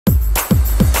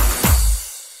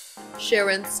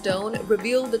Sharon Stone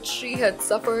revealed that she had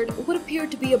suffered what appeared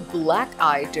to be a black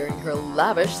eye during her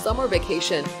lavish summer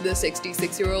vacation. The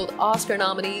 66-year-old Oscar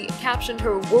nominee captioned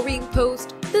her worrying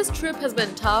post, "This trip has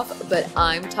been tough, but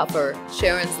I'm tougher."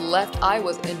 Sharon's left eye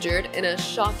was injured in a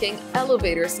shocking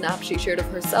elevator snap she shared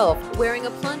of herself wearing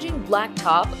a plunging black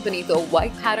top beneath a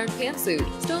white patterned pantsuit.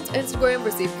 Stone's Instagram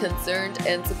received concerned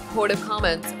and supportive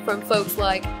comments from folks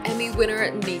like Emmy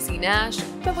winner Niecy Nash,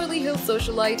 Beverly Hills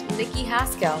socialite Nikki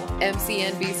Haskell,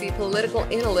 MSNBC political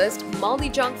analyst Molly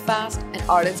Jong-Fast, and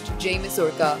artist Jamie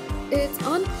Surka. It's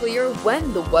unclear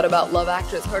when the What About Love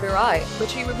actress hurt her eye, but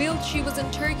she revealed she was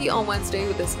in Turkey on Wednesday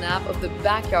with a snap of the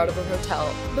backyard of her hotel.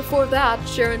 Before that,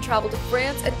 Sharon traveled to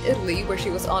France and Italy, where she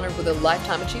was honored with a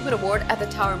Lifetime Achievement Award at the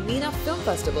Taormina Film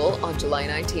Festival on July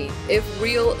 19. If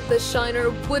real, the Shiner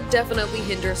would definitely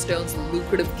hinder Stone's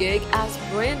lucrative gig as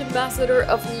brand ambassador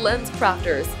of Lens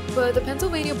Crafters, but the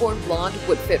Pennsylvania-born blonde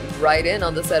would fit right in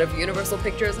on the set of Universal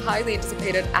Pictures' highly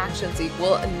anticipated action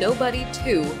sequel Nobody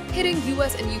 2, hitting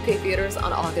US and UK theaters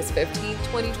on August 15,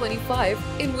 2025,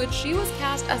 in which she was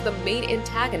cast as the main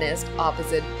antagonist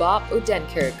opposite Bob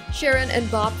Odenkirk. Sharon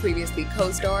and Bob previously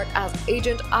co-starred as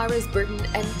Agent Iris Burton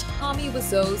and Tommy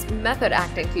Wiseau's method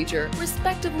acting feature,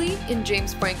 respectively, in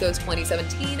James Franco's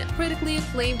 2017 critically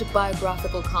acclaimed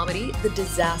biographical comedy The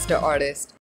Disaster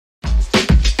Artist.